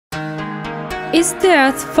Is the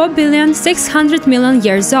Earth 4,600,000,000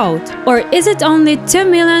 years old? Or is it only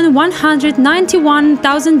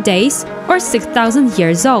 2,191,000 days or 6,000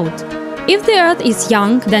 years old? If the Earth is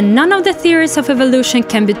young, then none of the theories of evolution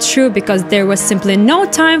can be true because there was simply no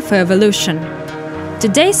time for evolution.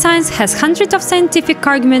 Today, science has hundreds of scientific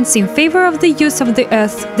arguments in favor of the use of the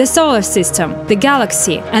Earth, the solar system, the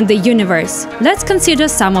galaxy, and the universe. Let's consider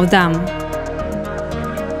some of them.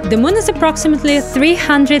 The Moon is approximately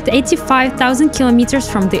 385,000 kilometers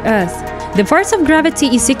from the Earth. The force of gravity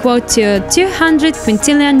is equal to 200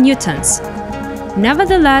 quintillion newtons.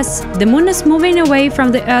 Nevertheless, the Moon is moving away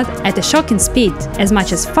from the Earth at a shocking speed, as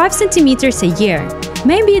much as 5 centimeters a year.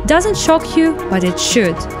 Maybe it doesn't shock you, but it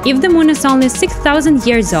should. If the Moon is only 6,000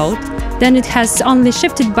 years old, then it has only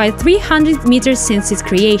shifted by 300 meters since its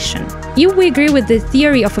creation. If we agree with the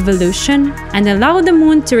theory of evolution and allow the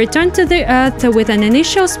Moon to return to the Earth with an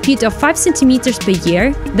initial speed of 5 centimeters per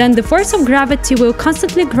year, then the force of gravity will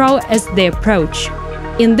constantly grow as they approach.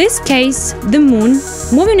 In this case, the Moon,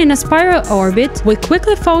 moving in a spiral orbit, will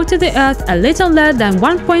quickly fall to the Earth a little less than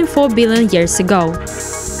 1.4 billion years ago.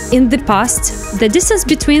 In the past, the distance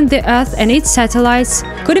between the Earth and its satellites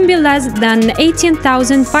couldn't be less than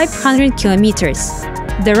 18,500 kilometers,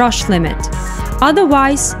 the Roche limit.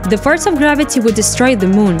 Otherwise, the force of gravity would destroy the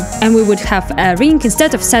Moon, and we would have a ring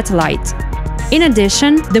instead of satellite. In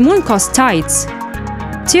addition, the Moon caused tides.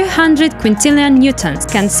 200 quintillion newtons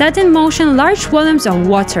can set in motion large volumes of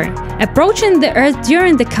water. Approaching the Earth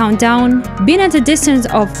during the countdown, being at a distance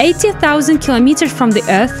of 80,000 kilometers from the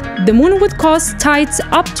Earth, the Moon would cause tides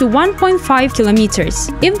up to 1.5 kilometers.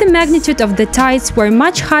 If the magnitude of the tides were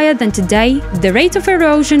much higher than today, the rate of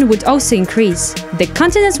erosion would also increase. The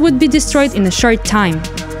continents would be destroyed in a short time.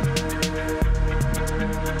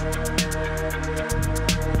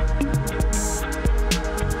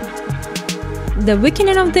 The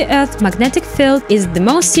weakening of the Earth's magnetic field is the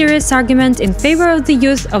most serious argument in favor of the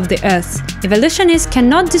use of the Earth. Evolutionists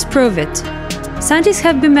cannot disprove it. Scientists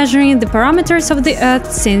have been measuring the parameters of the Earth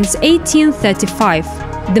since 1835.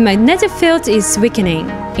 The magnetic field is weakening.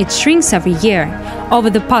 It shrinks every year. Over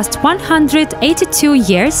the past 182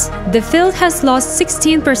 years, the field has lost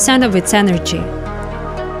 16% of its energy.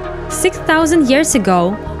 6,000 years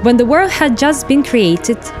ago, when the world had just been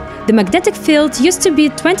created, the magnetic field used to be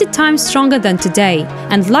 20 times stronger than today,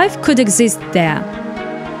 and life could exist there.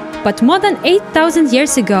 But more than 8,000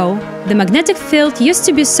 years ago, the magnetic field used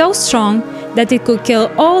to be so strong that it could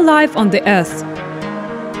kill all life on the Earth.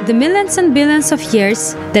 The millions and billions of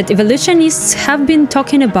years that evolutionists have been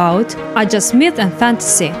talking about are just myth and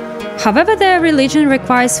fantasy. However, their religion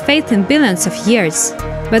requires faith in billions of years.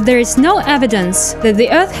 But there is no evidence that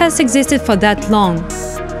the Earth has existed for that long.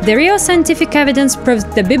 The real scientific evidence proves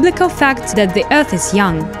the biblical fact that the Earth is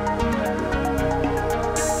young.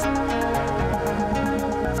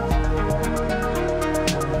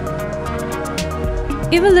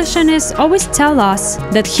 Evolutionists always tell us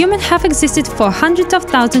that humans have existed for hundreds of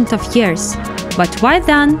thousands of years. But why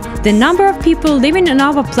then the number of people living on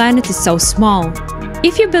our planet is so small?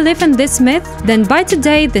 If you believe in this myth, then by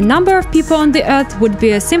today the number of people on the Earth would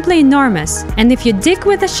be simply enormous, and if you dig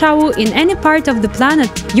with a shovel in any part of the planet,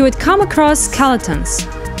 you would come across skeletons.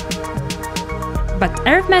 But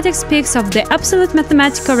arithmetic speaks of the absolute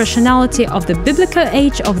mathematical rationality of the biblical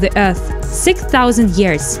age of the Earth, 6,000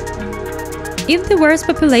 years. If the world's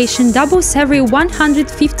population doubles every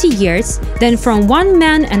 150 years, then from one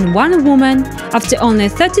man and one woman, after only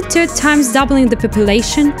 32 times doubling the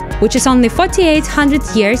population, which is only 4,800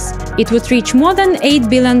 years, it would reach more than 8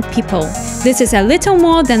 billion people. This is a little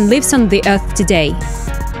more than lives on the Earth today.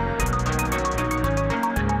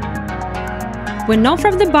 We know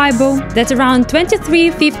from the Bible that around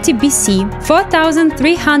 2350 BC,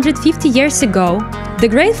 4,350 years ago, the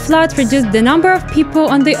Great Flood reduced the number of people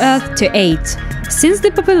on the Earth to 8. Since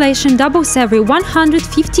the population doubles every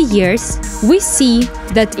 150 years, we see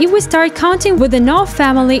that if we start counting with the Noah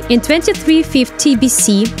family in 2350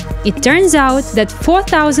 BC, it turns out that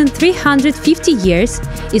 4,350 years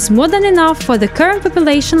is more than enough for the current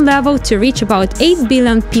population level to reach about 8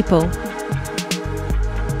 billion people.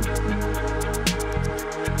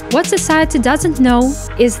 What society doesn't know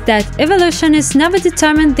is that evolutionists never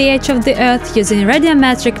determined the age of the Earth using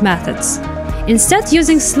radiometric methods. Instead,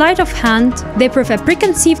 using sleight of hand, they prove a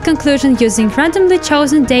preconceived conclusion using randomly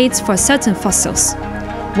chosen dates for certain fossils.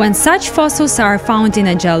 When such fossils are found in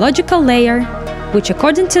a geological layer, which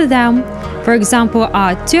according to them, for example,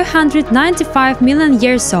 are 295 million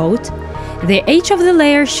years old, the age of the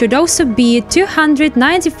layer should also be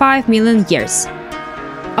 295 million years.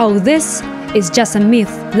 All this is just a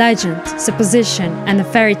myth, legend, supposition, and a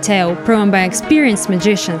fairy tale proven by experienced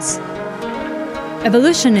magicians.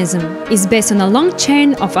 Evolutionism is based on a long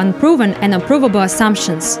chain of unproven and unprovable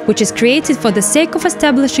assumptions, which is created for the sake of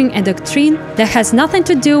establishing a doctrine that has nothing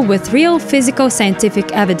to do with real physical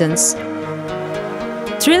scientific evidence.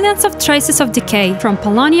 Trillions of traces of decay, from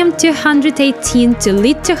polonium-218 to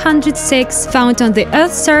lead-206, found on the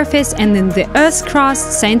Earth's surface and in the Earth's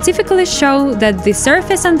crust, scientifically show that the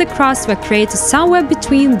surface and the crust were created somewhere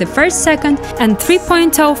between the first second and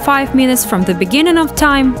 3.05 minutes from the beginning of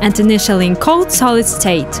time, and initially in cold solid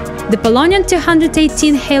state. The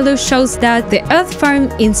polonium-218 halo shows that the Earth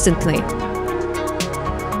formed instantly.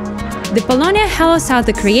 The polonium halos are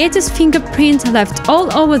the Creator's fingerprint left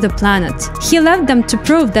all over the planet. He left them to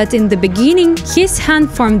prove that in the beginning, His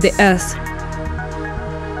hand formed the Earth.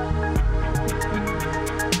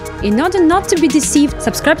 In order not to be deceived,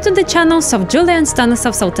 subscribe to the channels of Julia and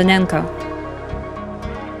Stanislav Saltynenko.